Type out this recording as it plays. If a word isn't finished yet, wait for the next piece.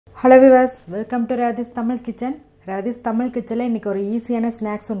Hello viewers, welcome to Radhi's Tamil Kitchen. Radhi's Tamil Kitchen இன்னைக்கு ஒரு ஈஸியான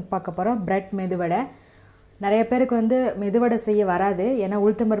snacks ஒன்று பார்க்க போறோம். பிரெட் மெது வடை. நிறைய பேருக்கு வந்து மெது வடை செய்ய வராது. ஏன்னா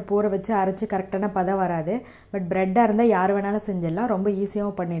உளுத்தம்பருப்பு ஊற வச்சு அரைச்சு கரெக்டான பதம் வராது. பட் பிரெட்டா இருந்தா யார் வேணாலும் செஞ்சிடலாம். ரொம்ப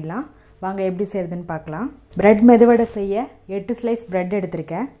ஈஸியாவும் பண்ணிடலாம். வாங்க எப்படி செய்யறதுன்னு பார்க்கலாம். பிரெட் மெது வடை செய்ய 8 ஸ்லைஸ் பிரெட்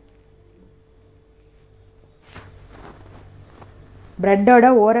எடுத்துர்க்கேன்.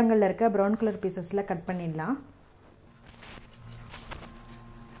 பிரெட்டோட ஓரங்கள்ல இருக்க பிரவுன் கலர் பீசஸ்ல கட் பண்ணிடலாம்.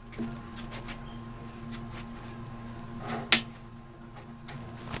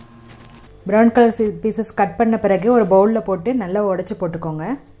 brown color pieces கட் பண்ண பிறகு ஒரு பவுல்ல போட்டு நல்லா உடைச்சு போட்டுக்கோங்க.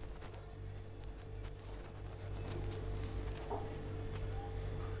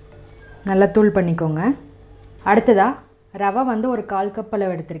 நல்லா தூள் பண்ணிக்கோங்க. அடுத்ததா ரவை வந்து ஒரு 1/4 கப்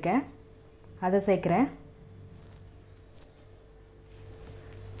அளவு எடுத்துர்க்கேன். அதை சேர்க்கிறேன்.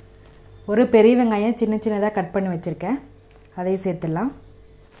 ஒரு பெரிய வெங்காயம் சின்ன சின்னதா கட் பண்ணி வச்சிருக்கேன். அதை சேர்த்துடலாம்.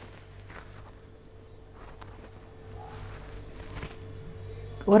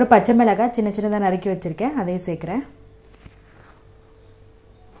 ஒரு பச்சை மிளகாய் சின்ன சின்னதா நறுக்கி வச்சிருக்கேன். அதையும் சேர்க்கிறேன்.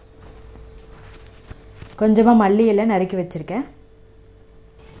 கொஞ்சமா மல்லி இலை நறுக்கி வச்சிருக்கேன்.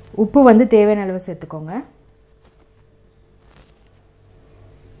 உப்பு வந்து தேவையான அளவு சேர்த்துக்கோங்க.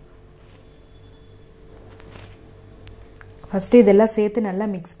 ஃபர்ஸ்ட் இதெல்லாம் சேர்த்து நல்லா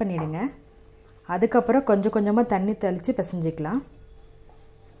மிக்ஸ் பண்ணிடுங்க. அதுக்கப்புறம் கொஞ்சம் கொஞ்சமா தண்ணி தெளிச்சு பிசைஞ்சிக்கலாம்.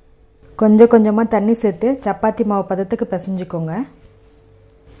 கொஞ்சம் கொஞ்சமா தண்ணி சேர்த்து சப்பாத்தி மாவு பதத்துக்கு பிசைஞ்சிக்கோங்க.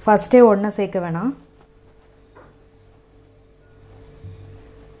 ஃபர்ஸ்டே ஒண்ணா சேர்க்க வேணாம்.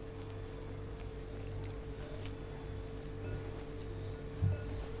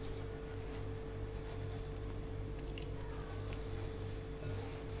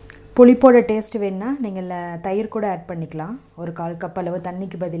 புளிப்போட டேஸ்ட் வேணும்னா நீங்கள் தயிர் கூட ஆட் பண்ணிக்கலாம். ஒரு 1/4 கப் அளவு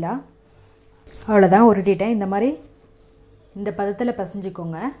தண்ணிக்கு பதிலா. அவ்வளோதான், உருட்டிட்டேன். இந்த மாதிரி இந்த பதத்தில்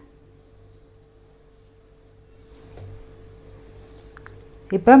பிசைஞ்சிக்கோங்க.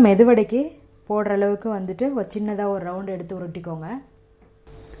 இப்போ மெதுவடைக்கு போடுற அளவுக்கு வந்துட்டு ஒரு சின்னதாக ஒரு ரவுண்ட் எடுத்து உருட்டிக்கோங்க.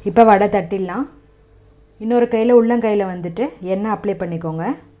 இப்போ வடை தட்டிடலாம். இன்னொரு கையில் உள்ளங்கையில் வந்துட்டு எண்ணெய் அப்ளை பண்ணிக்கோங்க.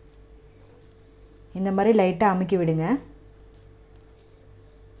 இந்த மாதிரி லைட்டாக அமுக்கி விடுங்க.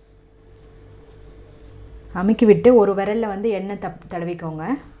 அமுக்கி விட்டு ஒரு விரலில் வந்து எண்ணெய் தடவிக்கோங்க.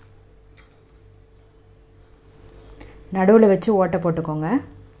 நடுவில் வச்சு ஓட்டை போட்டுக்கோங்க.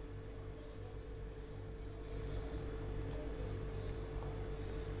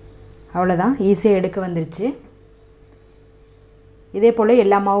 அவ்வளோதான், ஈஸியாக எடுக்க வந்துருச்சு. இதே போல்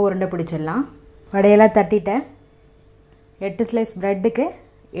எல்லா மாவும் உருண்டை பிடிச்சிடலாம். வடையெல்லாம் தட்டிட்டேன். 8 ஸ்லைஸ் ப்ரெட்டுக்கு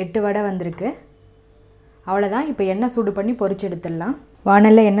 8 வடை வந்திருக்கு. அவ்வளோதான். இப்போ எண்ணெய் சூடு பண்ணி பொரிச்சு எடுத்துடலாம்.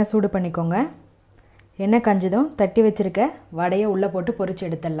 வானலில் எண்ணெய் சூடு பண்ணிக்கோங்க. எண்ணெய் காஞ்சதும் தட்டி வச்சுருக்க வடையை உள்ளே போட்டு பொரிச்சு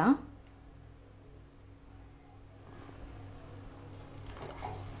எடுத்துடலாம்.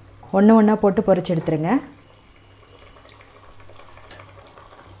 ஒன்று ஒன்றா போட்டு பொரிச்சு எடுத்துருங்க.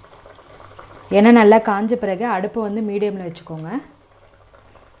 எண்ணெய் நல்லா காஞ்ச பிறகு அடுப்பு வந்து மீடியமில் வச்சுக்கோங்க.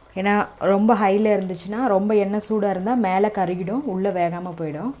 ஏன்னா ரொம்ப ஹையில் இருந்துச்சுன்னா ரொம்ப எண்ணெய் சூடாக இருந்தால் மேலே கருகிடும், உள்ளே வேகாமல்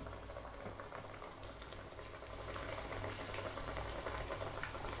போயிடும்.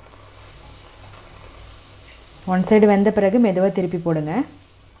 ஒன் சைடு வெந்த பிறகு மெதுவாக திருப்பி போடுங்க.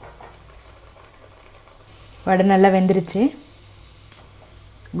 வடை நல்லா வெந்துருச்சு.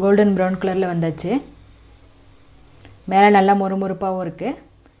 கோல்டன் ப்ரௌன் கலரில் வந்தாச்சு. மேலே நல்லா முறுமுறுப்பாகவும் இருக்குது.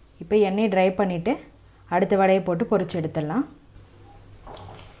 இப்போ எண்ணெயை ட்ரை பண்ணிவிட்டு அடுத்த வடையை போட்டு பொரிச்சு எடுத்துடலாம்.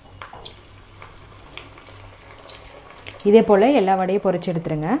 இதே போல் எல்லா வடையும் பொரிச்சு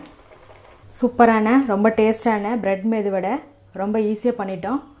எடுத்துருங்க. சூப்பரான ரொம்ப டேஸ்டான பிரெட் மெது வடை ரொம்ப ஈஸியாக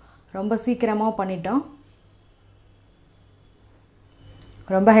பண்ணிட்டோம். ரொம்ப சீக்கிரமாக பண்ணிட்டோம்.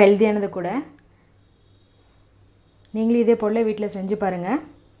 ரொம்ப ஹெல்த்தியானது கூட. நீங்களும் இதே போல் வீட்டில் செஞ்சு பாருங்கள்.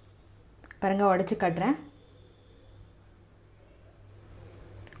 பாருங்கள், உடச்சி காட்டுறேன்.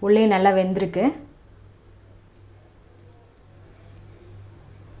 உள்ளே நல்லா வெந்திருக்கு.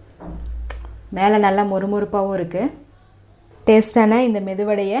 மேலே நல்லா முறுமுறுப்பாகவும் இருக்குது. டேஸ்டான இந்த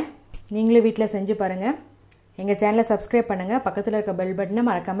மெதுவடையை நீங்களும் வீட்டில் செஞ்சு பாருங்கள். எங்கள் சேனலை சப்ஸ்கிரைப் பண்ணுங்கள். பக்கத்தில் இருக்க பெல் பட்டனை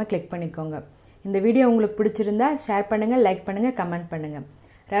மறக்காமல் கிளிக் பண்ணிக்கோங்க. இந்த வீடியோ உங்களுக்கு பிடிச்சிருந்தா ஷேர் பண்ணுங்கள், லைக் பண்ணுங்கள், கமெண்ட் பண்ணுங்கள்.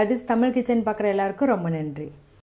 ராதிஸ் தமிழ் கிச்சன் பார்க்குற எல்லாருக்கும் ரொம்ப நன்றி.